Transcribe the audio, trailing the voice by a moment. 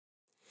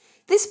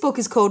This book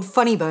is called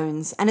Funny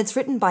Bones and it's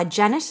written by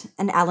Janet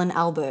and Allan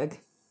Ahlberg.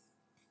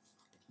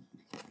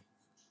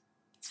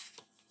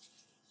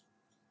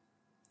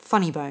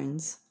 Funny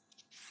Bones.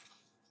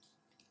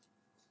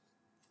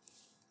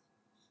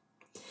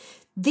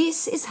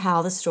 This is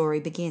how the story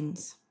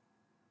begins.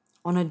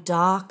 On a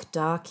dark,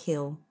 dark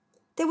hill,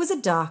 there was a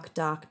dark,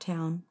 dark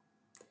town.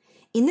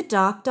 In the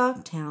dark,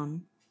 dark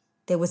town,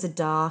 there was a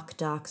dark,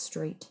 dark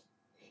street.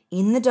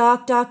 In the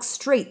dark, dark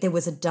street, there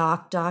was a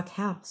dark, dark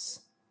house.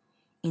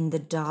 In the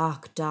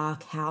dark,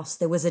 dark house,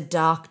 there was a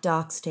dark,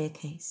 dark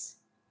staircase.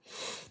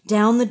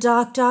 Down the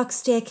dark, dark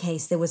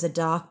staircase, there was a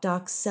dark,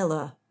 dark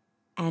cellar.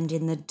 And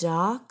in the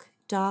dark,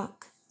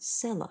 dark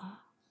cellar,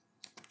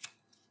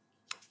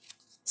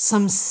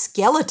 some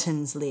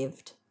skeletons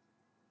lived.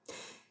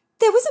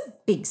 There was a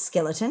big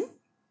skeleton,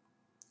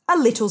 a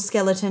little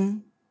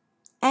skeleton,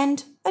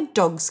 and a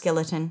dog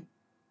skeleton.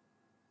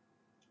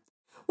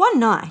 One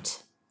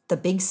night, the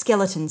big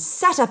skeleton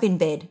sat up in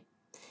bed.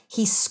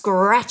 He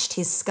scratched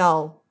his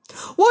skull.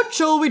 "What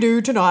shall we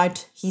do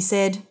tonight?" he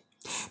said.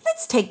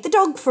 "Let's take the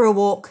dog for a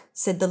walk,"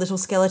 said the little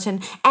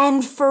skeleton,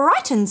 "and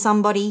frighten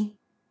somebody."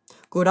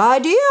 "Good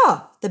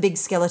idea," the big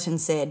skeleton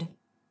said.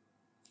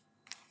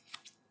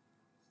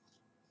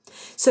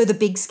 So the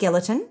big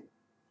skeleton,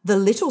 the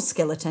little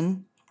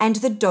skeleton, and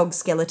the dog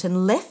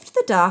skeleton left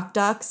the dark,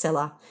 dark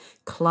cellar,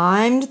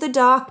 climbed the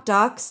dark,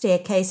 dark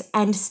staircase,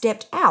 and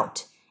stepped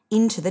out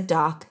into the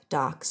dark,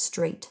 dark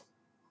street.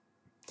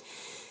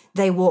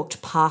 They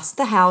walked past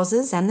the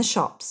houses and the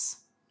shops.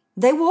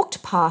 They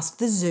walked past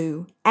the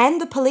zoo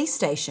and the police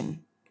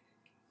station.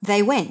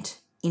 They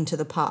went into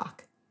the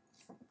park.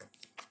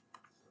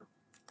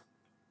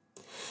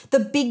 The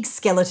big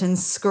skeleton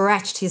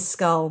scratched his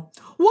skull.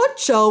 "What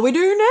shall we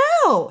do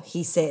now?"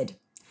 he said.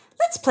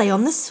 "Let's play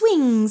on the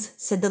swings,"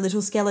 said the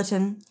little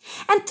skeleton,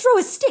 "and throw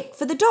a stick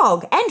for the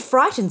dog and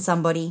frighten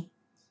somebody."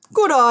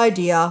 "Good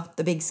idea,"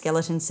 the big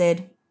skeleton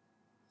said.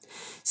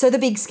 So the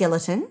big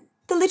skeleton,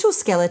 the little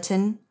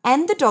skeleton,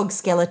 and the dog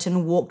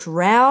skeleton walked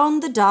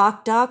round the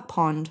dark, dark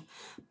pond,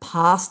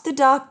 past the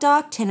dark,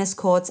 dark tennis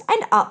courts,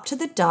 and up to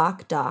the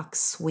dark, dark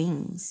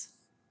swings.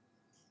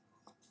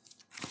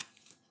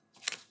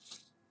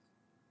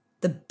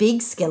 The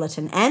big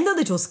skeleton and the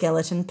little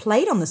skeleton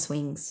played on the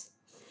swings.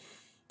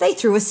 They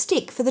threw a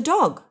stick for the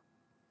dog.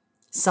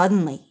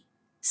 Suddenly,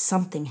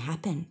 something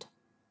happened.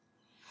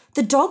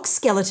 The dog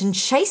skeleton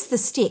chased the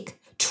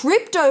stick,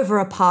 tripped over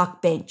a park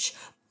bench,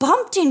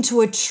 bumped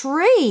into a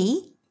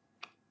tree,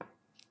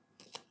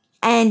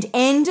 and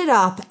ended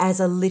up as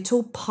a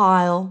little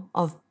pile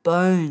of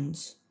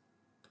bones.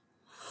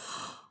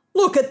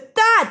 "Look at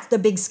that," the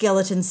big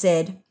skeleton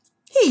said.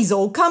 "He's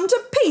all come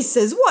to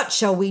pieces. What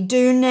shall we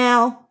do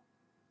now?"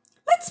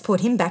 "Let's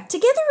put him back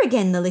together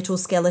again," the little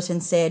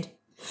skeleton said.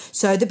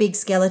 So the big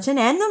skeleton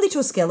and the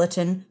little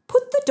skeleton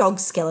put the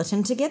dog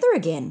skeleton together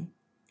again.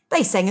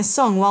 They sang a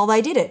song while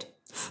they did it.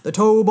 "The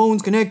toe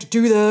bone's connected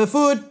to the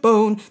foot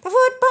bone. The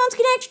foot bone's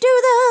connected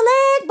to the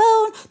leg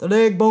bone. The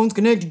leg bone's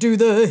connected to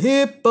the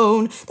hip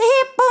bone. The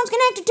hip bone's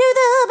connected to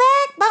the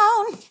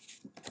backbone."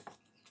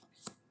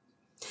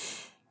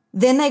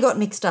 Then they got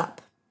mixed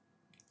up.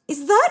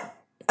 "Is that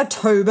a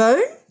toe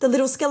bone?" the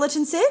little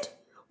skeleton said.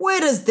 "Where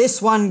does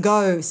this one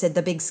go?" said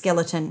the big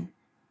skeleton.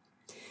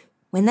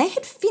 When they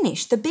had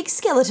finished, the big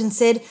skeleton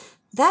said,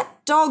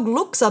 "That dog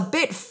looks a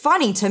bit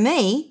funny to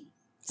me."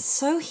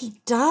 "So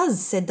he does,"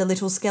 said the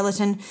little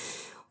skeleton.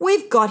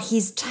 "We've got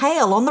his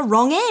tail on the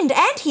wrong end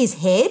and his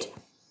head."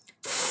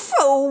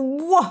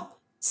 "Phew,"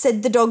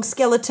 said the dog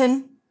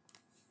skeleton.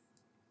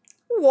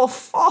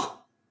 "Woof, oh,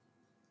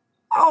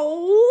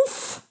 oh,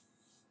 woof,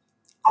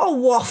 oh,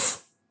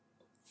 woof,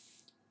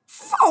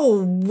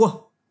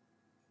 phew."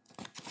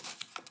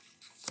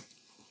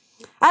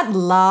 At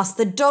last,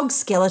 the dog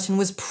skeleton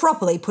was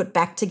properly put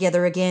back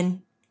together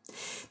again.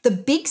 The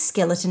big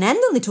skeleton and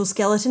the little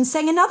skeleton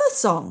sang another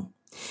song.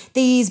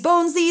 These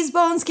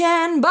bones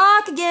can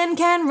bark again,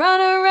 can run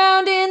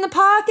around in the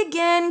park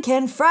again,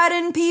 can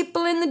frighten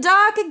people in the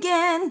dark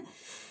again."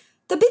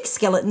 The big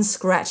skeleton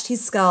scratched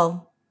his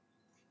skull.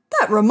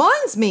 "That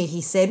reminds me,"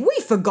 he said,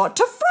 "we forgot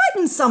to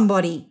frighten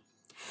somebody."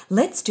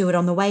 "Let's do it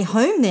on the way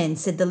home then,"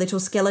 said the little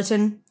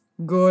skeleton.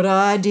 "Good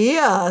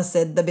idea,"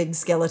 said the big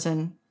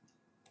skeleton.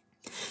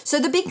 So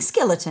the big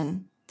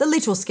skeleton, the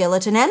little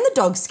skeleton, and the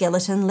dog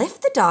skeleton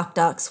left the dark,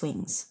 dark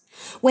swings,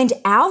 went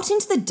out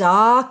into the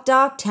dark,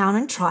 dark town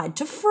and tried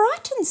to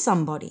frighten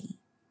somebody.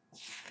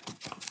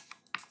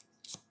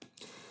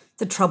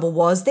 The trouble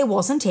was there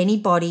wasn't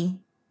anybody.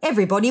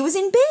 Everybody was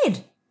in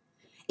bed.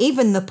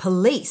 Even the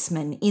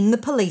policemen in the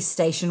police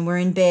station were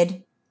in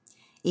bed.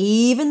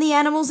 Even the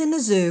animals in the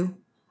zoo.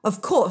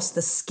 Of course,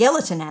 the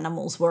skeleton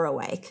animals were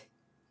awake.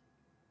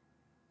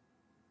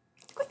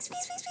 Squeak,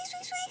 squeak, squeak, squeak,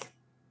 squeak, squeak.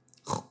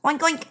 Oink,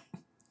 oink.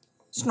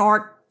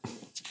 Snort.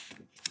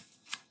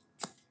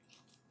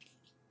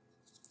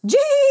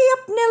 Gee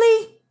up,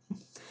 Nelly.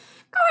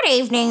 "Good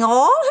evening,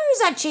 all.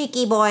 Who's a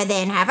cheeky boy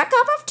then? Have a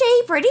cup of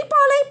tea, pretty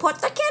Polly.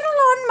 Put the kettle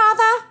on,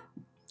 mother."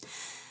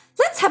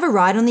 "Let's have a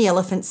ride on the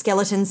elephant,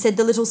 skeleton," said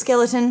the little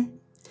skeleton.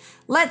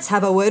 Let's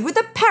have a word with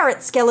the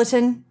parrot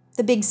skeleton.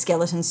 The big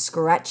skeleton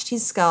scratched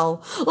his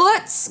skull.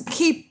 Let's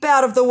keep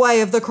out of the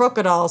way of the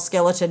crocodile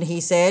skeleton,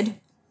 he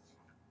said.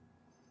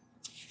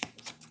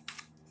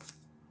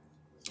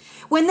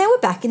 When they were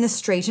back in the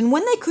street and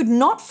when they could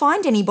not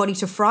find anybody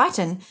to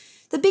frighten,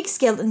 the big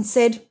skeleton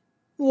said,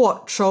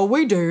 "What shall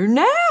we do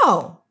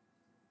now?"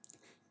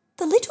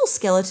 The little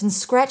skeleton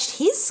scratched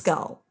his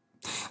skull.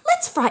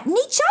 "Let's frighten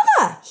each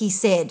other," he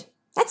said.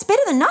 "That's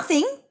better than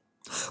nothing."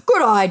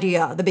 "Good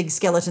idea," the big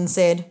skeleton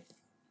said.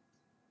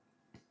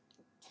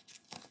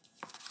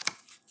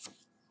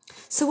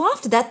 So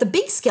after that, the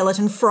big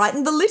skeleton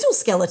frightened the little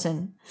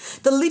skeleton.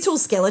 The little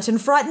skeleton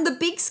frightened the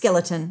big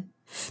skeleton.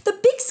 The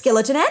big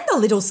skeleton and the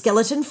little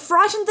skeleton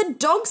frightened the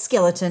dog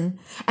skeleton,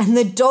 and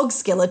the dog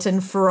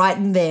skeleton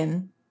frightened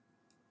them.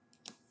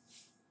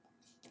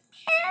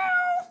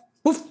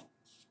 Woof.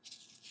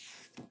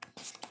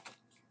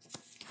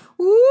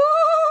 Woo!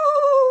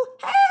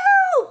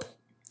 Help!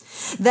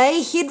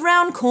 They hid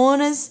round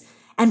corners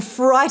and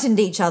frightened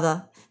each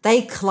other.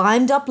 They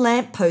climbed up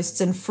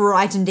lampposts and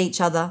frightened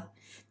each other.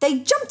 They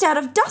jumped out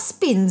of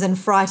dustbins and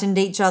frightened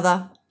each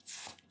other.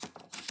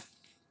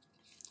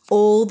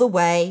 All the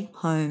way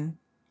home.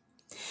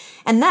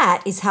 And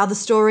that is how the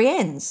story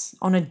ends.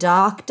 On a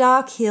dark,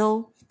 dark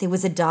hill, there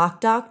was a dark,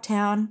 dark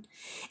town.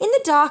 In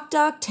the dark,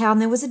 dark town,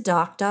 there was a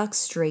dark, dark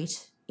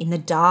street. In the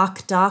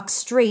dark, dark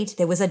street,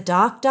 there was a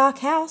dark, dark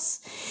house.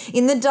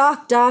 In the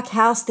dark, dark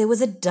house, there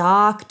was a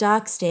dark,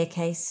 dark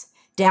staircase.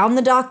 Down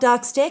the dark,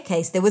 dark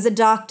staircase, there was a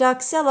dark,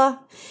 dark cellar.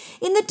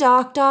 In the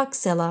dark, dark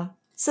cellar,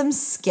 some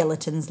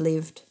skeletons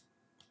lived.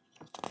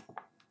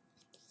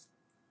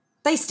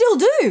 They still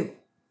do.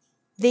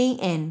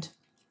 The end.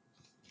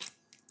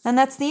 And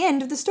that's the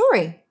end of the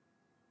story.